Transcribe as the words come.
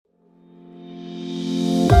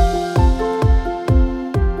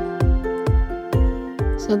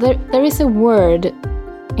So there is a word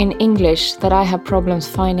in English that I have problems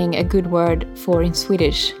finding a good word for in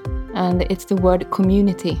Swedish, and it's the word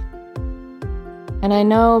community. And I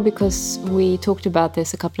know because we talked about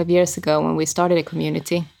this a couple of years ago when we started a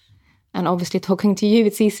community. And obviously talking to you,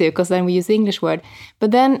 it's easier because then we use the English word.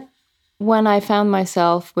 But then when I found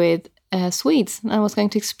myself with Swedes and I was going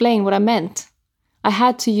to explain what I meant, I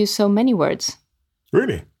had to use so many words.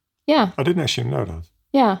 Really? Yeah. I didn't actually know that.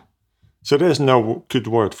 Yeah. So there's no good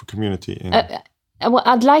word for community. Well,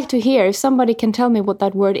 I'd like to hear if somebody can tell me what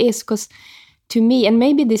that word is, because to me, and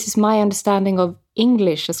maybe this is my understanding of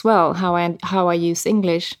English as well, how I use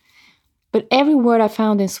English, but every word I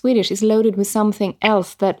found in Swedish is loaded with something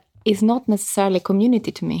else that is not necessarily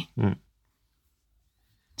community to me. Mm.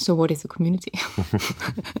 So what is a community?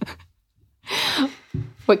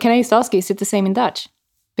 Well, can I just ask you, is it the same in Dutch?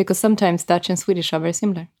 Because sometimes Dutch and Swedish are very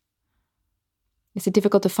similar. Is it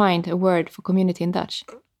difficult to find a word for community in Dutch?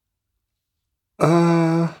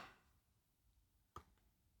 That's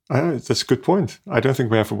a good point. I don't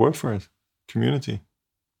think we have a word for it. Community.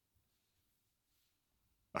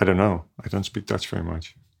 I don't know. I don't speak Dutch very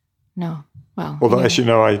much. No. Well. Although, as you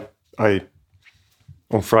know, I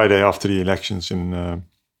on Friday after the elections in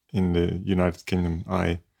the United Kingdom,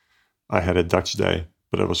 I had a Dutch day,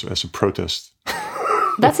 but it was as a protest.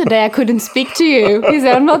 That's the day I couldn't speak to you. He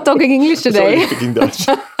said, I'm not talking English today. Sorry, speaking Dutch.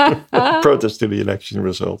 Protest to the election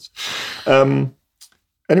results.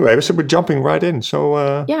 Anyway, so we're jumping right in. So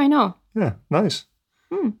yeah, I know. Yeah, nice.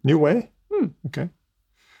 New way? Okay.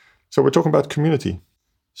 So we're talking about community.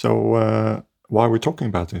 So why are we talking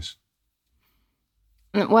about this?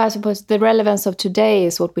 Well, I suppose the relevance of today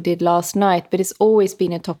is what we did last night, but it's always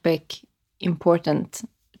been a topic important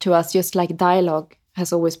to us, just like dialogue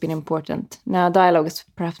has always been important. Now, dialogue is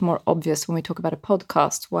perhaps more obvious when we talk about a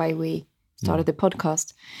podcast, why we started the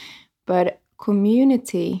podcast. But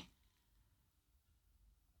community,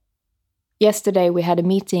 yesterday we had a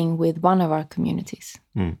meeting with one of our communities.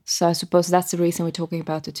 So I suppose that's the reason we're talking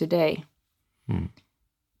about it today.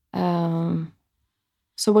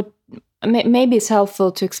 So what maybe it's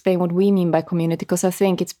helpful to explain what we mean by community, because I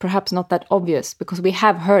think it's perhaps not that obvious, because we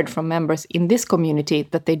have heard from members in this community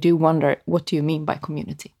that they do wonder, what do you mean by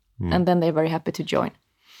community? And then they're very happy to join.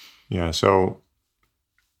 Yeah, so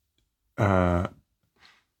I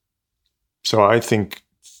think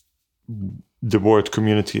the word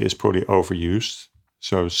community is probably overused.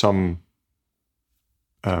 So some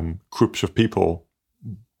groups of people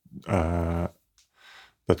that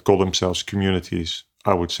call themselves communities,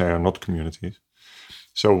 I would say, are not communities.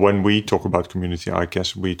 So when we talk about community, I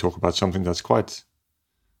guess we talk about something that's quite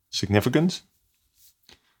significant.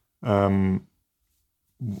 I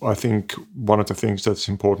think one of the things that's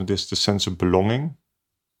important is the sense of belonging.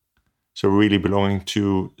 So really belonging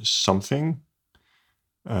to something.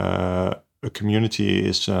 A community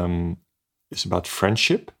is about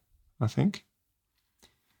friendship, I think.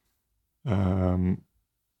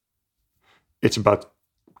 It's about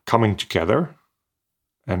coming together.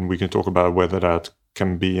 And we can talk about whether that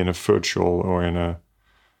can be in a virtual or in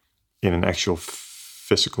an actual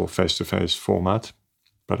physical face-to-face format.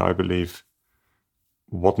 But I believe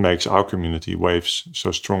what makes our community Waves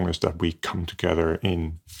so strong is that we come together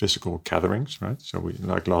in physical gatherings, right? So we,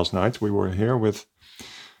 like last night, we were here with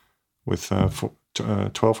 12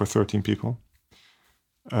 or 13 people.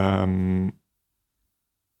 And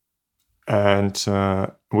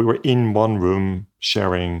we were in one room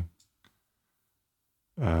sharing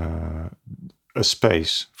a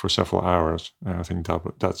space for several hours. And I think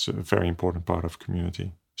that's a very important part of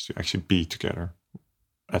community, is to actually be together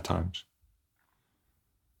at times.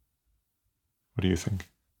 What do you think?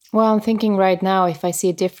 Well, I'm thinking right now, if I see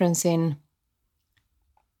a difference in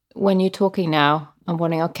when you're talking now, I'm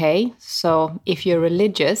wondering, okay, so if you're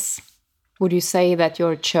religious, would you say that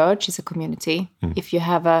your church is a community? If you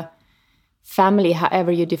have a family,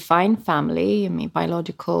 however you define family, I mean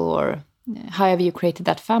biological or however you created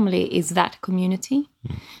that family, is that community?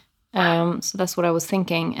 So that's what I was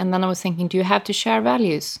thinking. And then I was thinking, do you have to share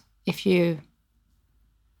values if you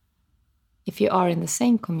are in the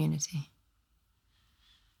same community?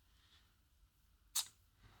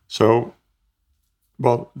 So,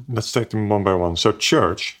 well, let's take them one by one. So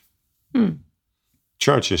church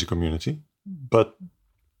is a community, but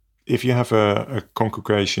if you have a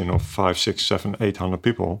congregation of 5, 6, 7, 800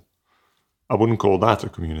 people, I wouldn't call that a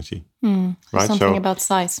community. Right? Something about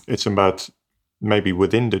size. It's about maybe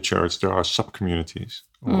within the church there are sub-communities.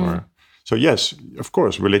 So yes, of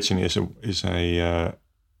course, religion is a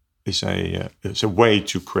way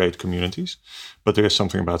to create communities, but there is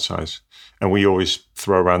something about size. And we always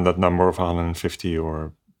throw around that number of 150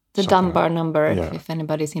 or The Dunbar number, Yeah. if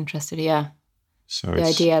anybody's interested, yeah. So The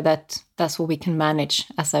idea that that's what we can manage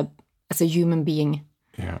as a human being.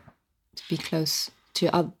 Yeah. To be close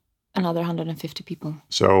to another 150 people.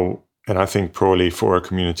 So, and I think probably for a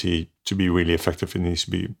community to be really effective, it needs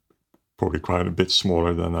to be probably quite a bit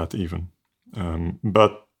smaller than that even.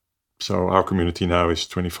 But so our community now is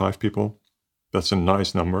 25 people. That's a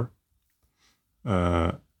nice number.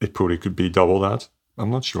 It probably could be double that. I'm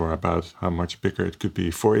not sure about how much bigger it could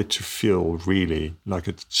be for it to feel really like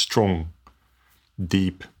a strong,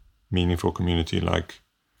 deep, meaningful community like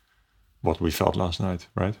what we felt last night,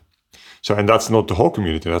 right? So, and that's not the whole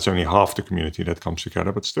community. That's only half the community that comes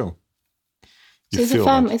together, but still. So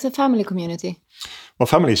it's a family community. Well,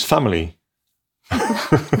 family is family.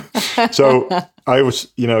 So I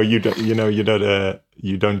was, you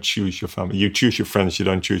don't choose your family. You choose your friends. You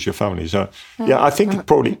don't choose your family. So yeah, I think it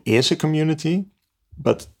probably is a community,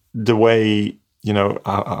 but the way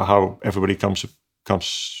how everybody comes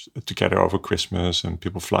together over Christmas and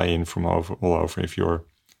people fly in from all over if you're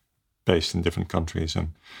based in different countries and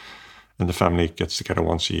the family gets together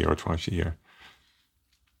once a year or twice a year.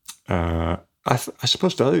 I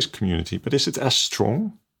suppose that is community, but is it as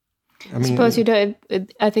strong? I suppose you don't.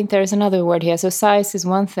 I think there is another word here. So size is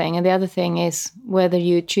one thing, and the other thing is whether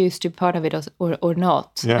you choose to be part of it or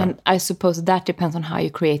not. Yeah. And I suppose that depends on how you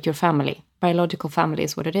create your family. Biological family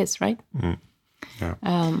is what it is, right? Yeah.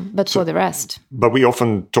 But for the rest. But we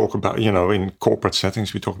often talk about, in corporate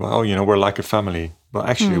settings, we talk about, we're like a family. But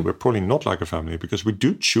actually, we're probably not like a family because we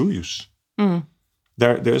do choose.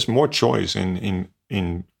 There's more choice in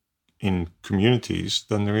communities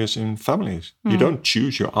than there is in families. You don't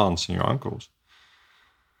choose your aunts and your uncles.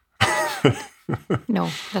 No,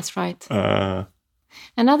 that's right.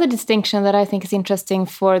 Another distinction that I think is interesting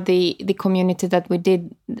for the community that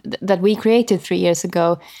we created 3 years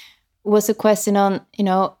ago was a question on,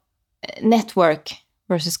 network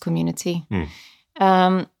versus community.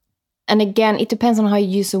 And again, it depends on how you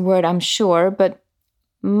use the word, I'm sure, but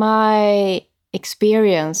my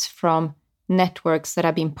experience from networks that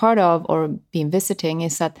I've been part of or been visiting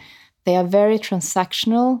is that they are very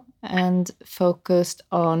transactional and focused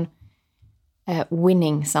on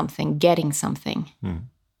winning something, getting something.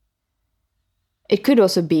 It could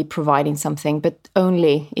also be providing something, but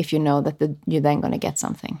only if you know that you're then going to get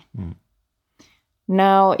something.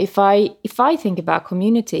 Now, if I think about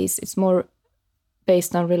communities, it's more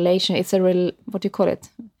based on relation. It's what do you call it?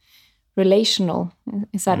 Relational.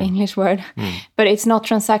 Is that an English word? But it's not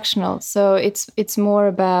transactional. So it's more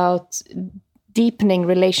about deepening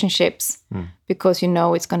relationships because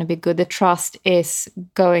it's going to be good. The trust is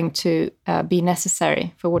going to be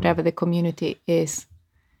necessary for whatever the community is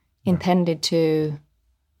intended to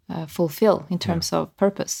fulfill in terms of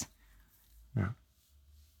purpose. Yeah.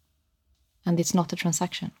 And it's not a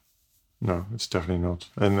transaction. No, it's definitely not.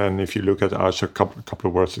 And then if you look at a couple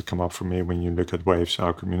of words that come up for me when you look at Waves,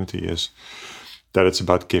 our community is that it's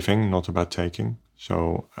about giving, not about taking.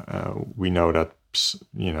 So we know that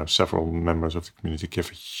several members of the community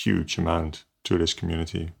give a huge amount to this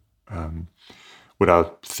community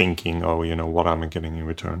without thinking, what am I getting in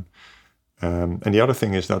return? And the other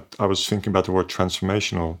thing is that I was thinking about the word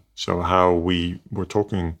transformational. So how we were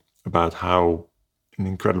talking about how an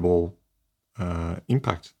incredible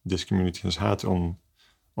impact this community has had on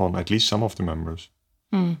at least some of the members,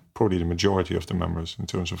 probably the majority of the members, in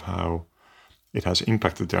terms of how it has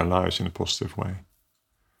impacted their lives in a positive way.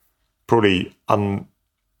 Probably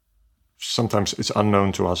sometimes it's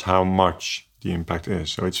unknown to us how much the impact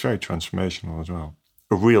is. So it's very transformational as well.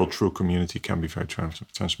 A real, true community can be very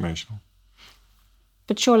transformational.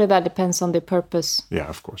 But surely that depends on the purpose. Yeah,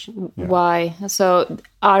 of course. Yeah. Why? So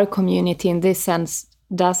our community in this sense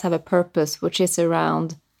does have a purpose, which is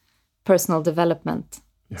around personal development.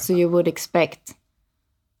 Yeah. So you would expect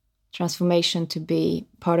transformation to be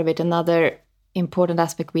part of it. Another important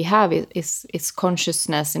aspect we have is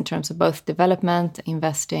consciousness in terms of both development,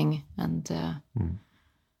 investing, and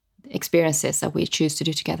experiences that we choose to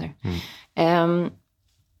do together.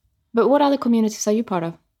 But what other communities are you part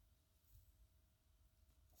of?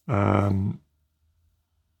 I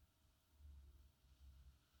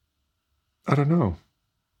don't know.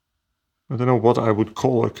 I don't know what I would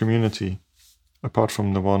call a community, apart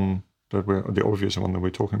from the one that the obvious one that we're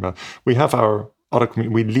talking about. We have our other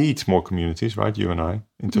we lead more communities, right? You and I,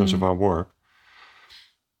 in terms of our work,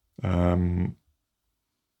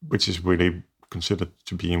 which is really considered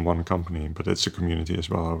to be in one company, but it's a community as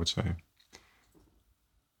well, I would say.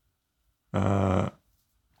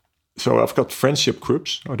 So I've got friendship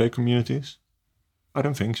groups. Are they communities? I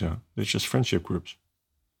don't think so. They're just friendship groups.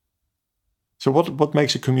 So what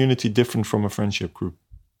makes a community different from a friendship group?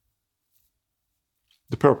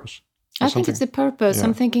 the purpose. I think it's the purpose. Yeah.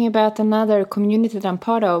 I'm thinking about another community that I'm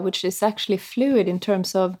part of, which is actually fluid in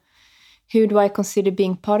terms of who do I consider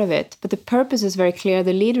being part of it. But the purpose is very clear.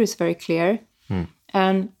 The leader is very clear.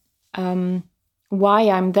 And why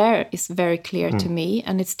I'm there is very clear to me.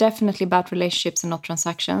 And it's definitely about relationships and not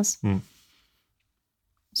transactions.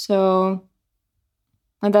 So,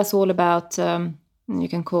 and that's all about, you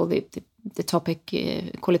can call the topic,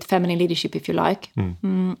 call it feminine leadership if you like.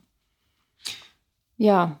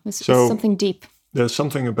 Yeah, it's something deep. There's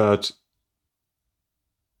something about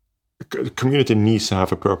community needs to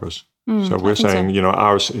have a purpose. So we're saying,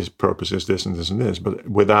 ours is purpose is this and this and this, but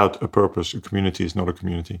without a purpose, a community is not a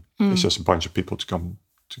community. It's just a bunch of people to come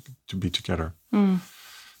to be together.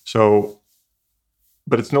 So,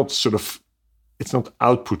 but it's not it's not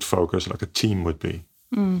output focused like a team would be.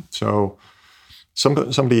 So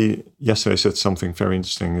somebody yesterday said something very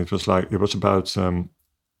interesting. It was about,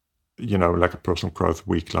 like a personal growth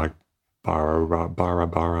week, like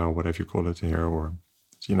Bara, whatever you call it here, or,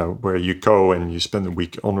 where you go and you spend a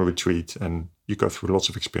week on a retreat and you go through lots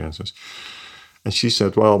of experiences. And she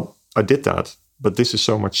said, well, I did that, but this is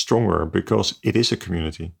so much stronger because it is a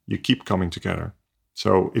community. You keep coming together.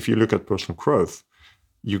 So if you look at personal growth,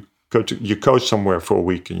 you go somewhere for a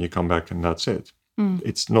week and you come back and that's it.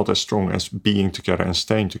 It's not as strong as being together and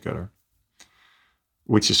staying together,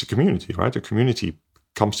 which is a community, right? A community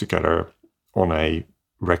comes together on a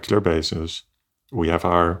regular basis. We have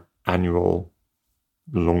our annual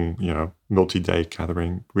long, multi-day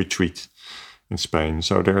gathering retreat in Spain.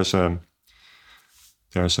 So there's a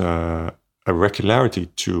regularity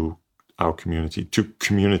to our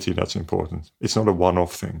community that's important. It's not a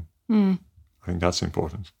one-off thing. I think that's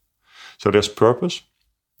important. So there's purpose,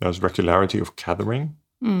 there's regularity of gathering.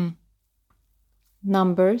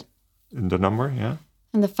 Numbers. The number, yeah.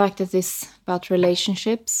 And the fact that it's about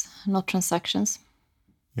relationships, not transactions.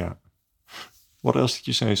 Yeah. What else did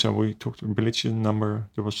you say? So we talked religion, number.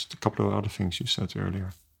 There was a couple of other things you said earlier.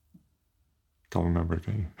 Can't remember it,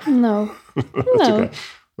 can you? No. That's okay.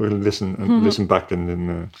 We'll listen back and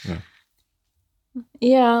then, yeah.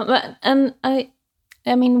 Yeah, but, and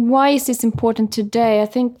I mean, why is this important today? I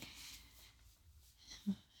think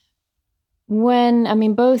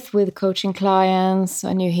both with coaching clients,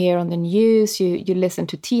 when you hear on the news, you listen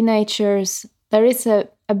to teenagers, there is a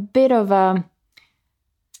bit of a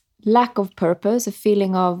lack of purpose, a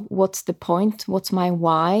feeling of what's the point, what's my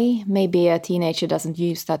why? Maybe a teenager doesn't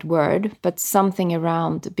use that word, but something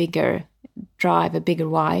around a bigger drive, a bigger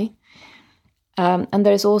why. And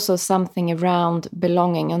there's also something around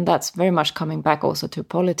belonging, and that's very much coming back also to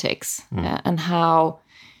politics and how,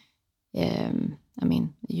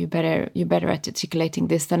 you're better at articulating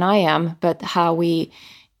this than I am, but how we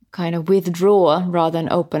kind of withdraw rather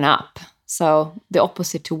than open up. So the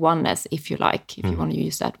opposite to oneness, if you like, if you want to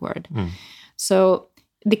use that word. So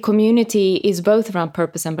the community is both around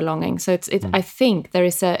purpose and belonging. So I think there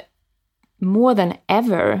is more than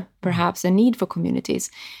ever, perhaps, a need for communities.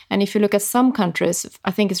 And if you look at some countries,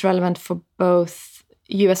 I think it's relevant for both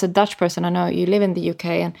you as a Dutch person, I know you live in the UK,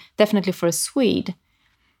 and definitely for a Swede,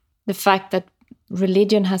 the fact that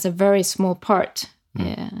religion has a very small part.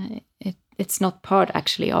 It's not part,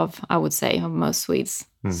 actually, of, I would say, of most Swedes'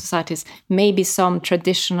 societies. Maybe some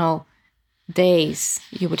traditional days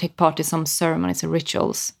you would take part in some ceremonies or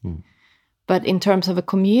rituals. But in terms of a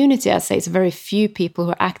community, I say it's very few people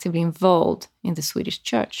who are actively involved in the Swedish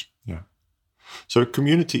church. Yeah. So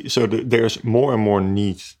community, there's more and more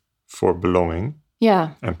need for belonging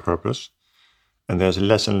and purpose. And there's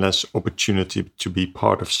less and less opportunity to be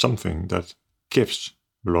part of something that gives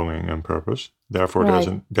belonging and purpose. Therefore,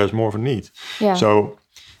 there's more of a need. Yeah. So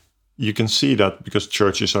you can see that because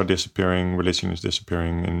churches are disappearing, religion is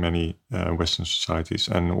disappearing in many Western societies,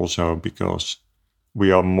 and also because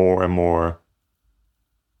we are more and more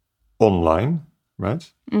online, right?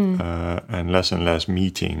 And less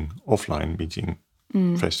meeting, offline meeting,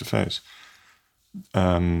 face-to-face.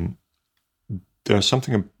 There's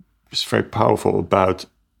something that's very powerful about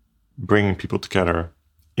bringing people together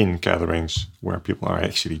in gatherings where people are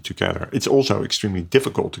actually together. It's also extremely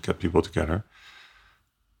difficult to get people together.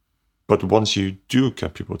 But once you do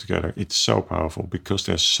get people together, it's so powerful because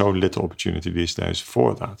there's so little opportunity these days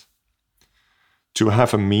for that. To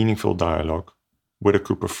have a meaningful dialogue with a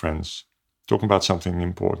group of friends, talking about something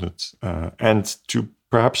important, and to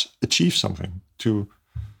perhaps achieve something, to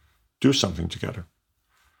do something together.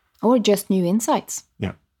 Or just new insights.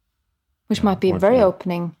 Yeah. Which might be very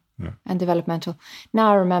opening and developmental.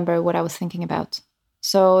 Now I remember what I was thinking about.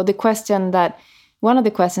 So one of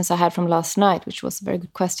the questions I had from last night, which was a very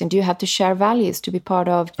good question, do you have to share values to be part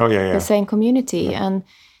of the same community? Yeah.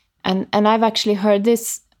 And I've actually heard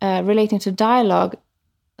this relating to dialogue.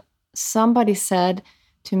 Somebody said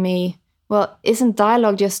to me, well, isn't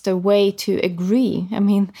dialogue just a way to agree? I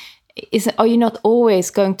mean, are you not always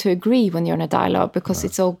going to agree when you're in a dialogue because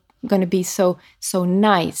it's all going to be so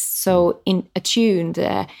nice, so attuned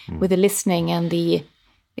with the listening and the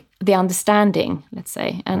understanding, let's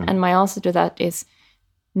say. And my answer to that is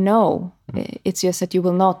no. It's just that you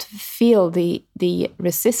will not feel the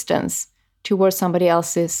resistance towards somebody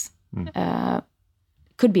else's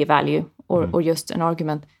could be a value or just an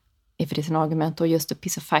argument, if it is an argument, or just a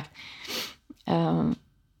piece of fact.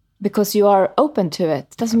 Because you are open to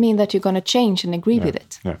it. Doesn't mean that you're going to change and agree with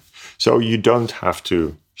it. Yeah. So you don't have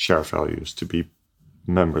to share values to be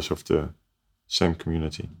members of the same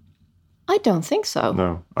community. I don't think so.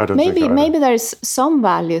 No, I don't think either. Maybe there's some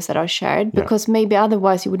values that are shared because maybe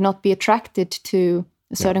otherwise you would not be attracted to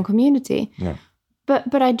a certain community. Yeah.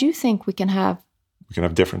 But I do think we can have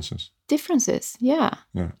differences. Differences, yeah.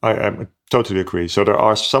 Yeah, I totally agree. So there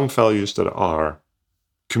are some values that are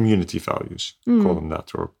community values, call them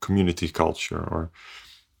that, or community culture, or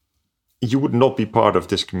you would not be part of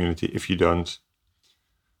this community if you don't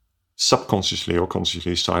subconsciously or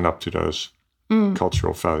consciously sign up to those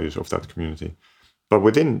cultural values of that community. But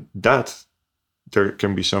within that, there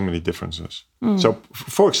can be so many differences. So,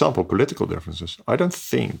 for example, political differences. I don't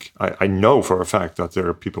think, I know for a fact that there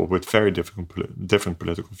are people with very different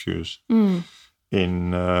political views in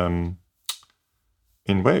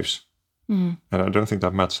waves. And I don't think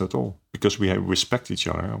that matters at all, because we respect each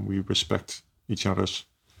other and we respect each other's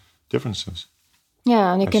differences.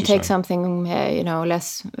 Yeah, and you can take something,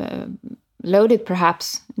 less loaded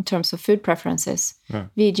perhaps in terms of food preferences. Yeah.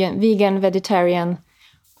 Vegan, vegetarian,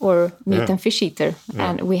 or meat and fish eater,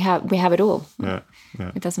 and we have it all. Yeah.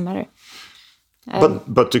 It doesn't matter.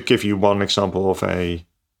 But to give you one example of a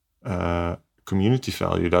community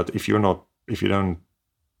value, that if you don't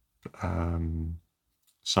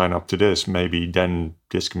sign up to this, maybe then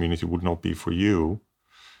this community would not be for you.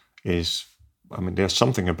 There's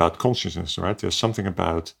something about consciousness, right? There's something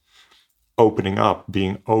about opening up,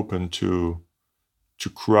 being open to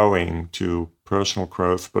growing, to personal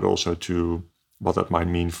growth, but also to what that might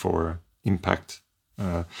mean for impact.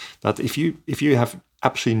 That if you have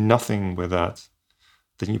absolutely nothing with that,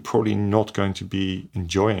 then you're probably not going to be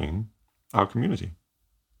enjoying our community.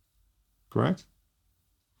 Correct?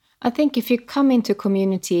 I think if you come into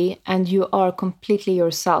community and you are completely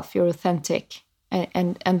yourself, you're authentic,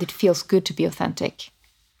 and it feels good to be authentic.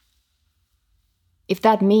 If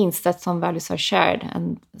that means that some values are shared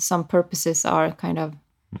and some purposes are kind of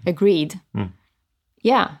agreed,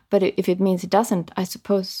 yeah. But if it means it doesn't, I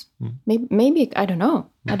suppose maybe I don't know.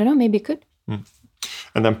 I don't know. Maybe it could.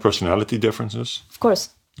 And then personality differences. Of course.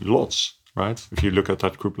 Lots, right? If you look at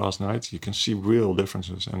that group last night, you can see real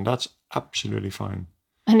differences, and that's absolutely fine.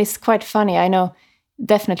 And it's quite funny. I know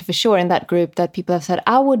definitely for sure in that group that people have said,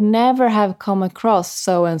 I would never have come across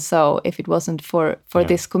so-and-so if it wasn't for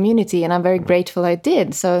this community. And I'm very grateful I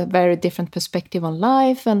did. So very different perspective on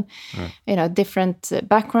life and, different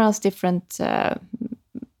backgrounds, different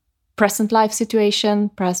present life situation,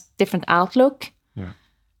 perhaps different outlook.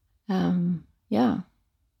 Yeah.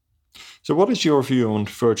 So what is your view on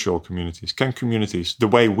virtual communities? Can communities, the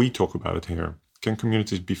way we talk about it here, can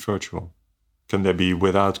communities be virtual? Can they be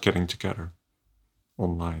without getting together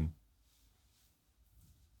online?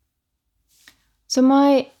 So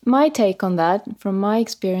my take on that, from my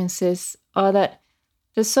experiences, are that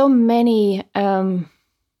there's so many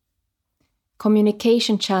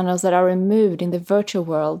communication channels that are removed in the virtual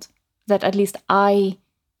world that at least I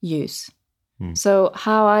use. So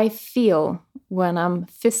how I feel when I'm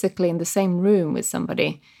physically in the same room with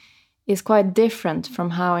somebody is quite different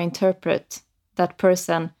from how I interpret that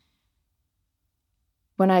person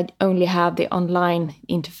when I only have the online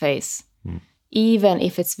interface, even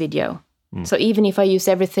if it's video. So even if I use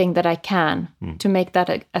everything that I can to make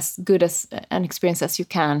that as good as an experience as you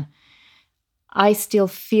can, I still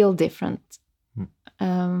feel different.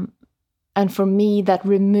 And for me, that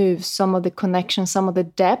removes some of the connection, some of the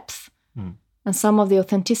depth, and some of the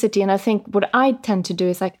authenticity. And I think what I tend to do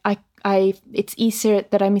is it's easier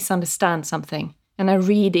that I misunderstand something and I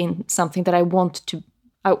read in something that I want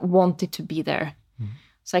it to be there.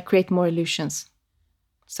 So I create more illusions.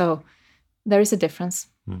 So there is a difference.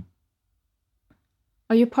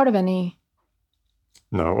 Are you part of any?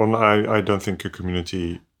 No, I don't think a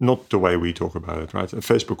community, not the way we talk about it, right? A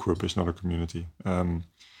Facebook group is not a community.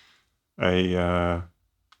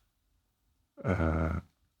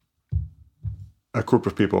 A group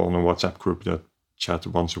of people on a WhatsApp group that chat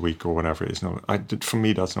once a week or whatever is not. For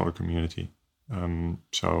me, that's not a community.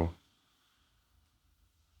 So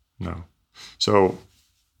No. So,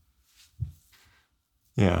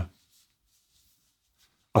 yeah.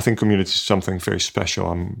 I think community is something very special.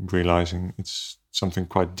 I'm realizing it's something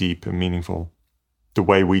quite deep and meaningful, the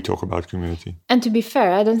way we talk about community. And to be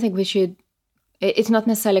fair, I don't think we should, it's not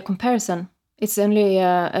necessarily a comparison. It's only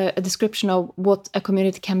a description of what a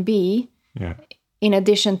community can be, in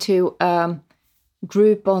addition to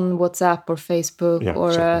group on WhatsApp or Facebook, or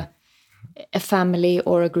exactly. a family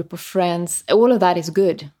or a group of friends. All of that is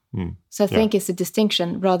good. So I think it's a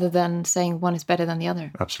distinction rather than saying one is better than the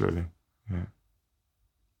other. Absolutely.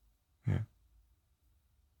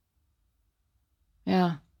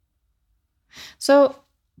 Yeah. So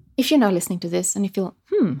if you're now listening to this and you feel,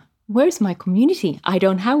 where's my community? I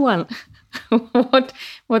don't have one.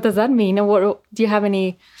 What does that mean? Or do you have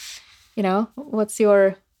any, what's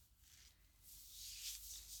your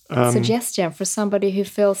suggestion for somebody who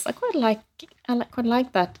feels, I quite like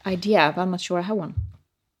that idea, but I'm not sure I have one.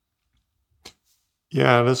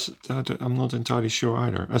 Yeah, I'm not entirely sure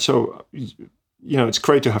either. And so, it's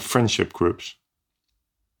great to have friendship groups.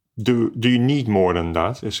 Do you need more than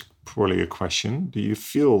that? Is probably a question. Do you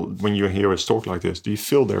feel, when you hear us talk like this, do you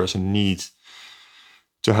feel there is a need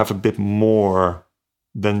to have a bit more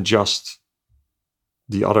than just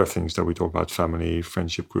the other things that we talk about, family,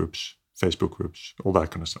 friendship groups, Facebook groups, all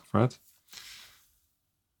that kind of stuff, right?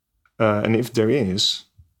 And if there is,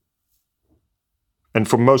 and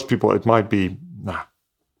for most people it might be,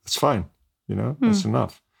 that's fine, that's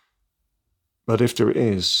enough. But if there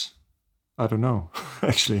is, I don't know,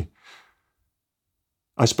 actually,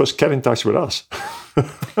 I suppose get in touch with us.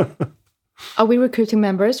 Are we recruiting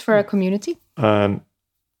members for our community? I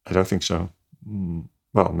don't think so.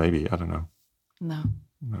 Well, maybe, I don't know. No,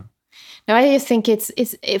 I just think it's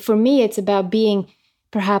for me, it's about being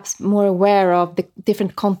perhaps more aware of the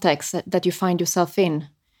different contexts that you find yourself in,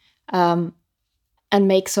 and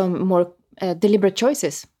make some more deliberate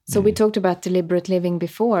choices. So we talked about deliberate living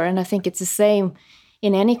before, and I think it's the same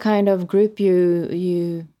in any kind of group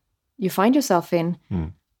you find yourself in.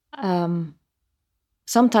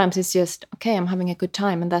 Sometimes it's just, okay, I'm having a good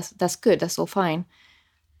time, and that's good, that's all fine.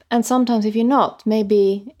 And sometimes if you're not,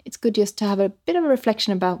 maybe it's good just to have a bit of a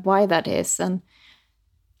reflection about why that is. And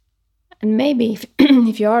maybe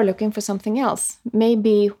if you are looking for something else,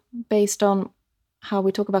 maybe based on how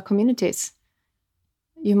we talk about communities,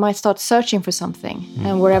 you might start searching for something.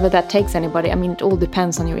 And wherever that takes anybody, I mean, it all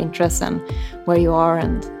depends on your interests and where you are.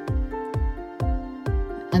 And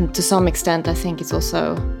to some extent, I think it's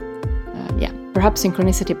also, perhaps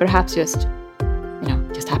synchronicity, perhaps just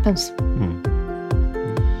happens.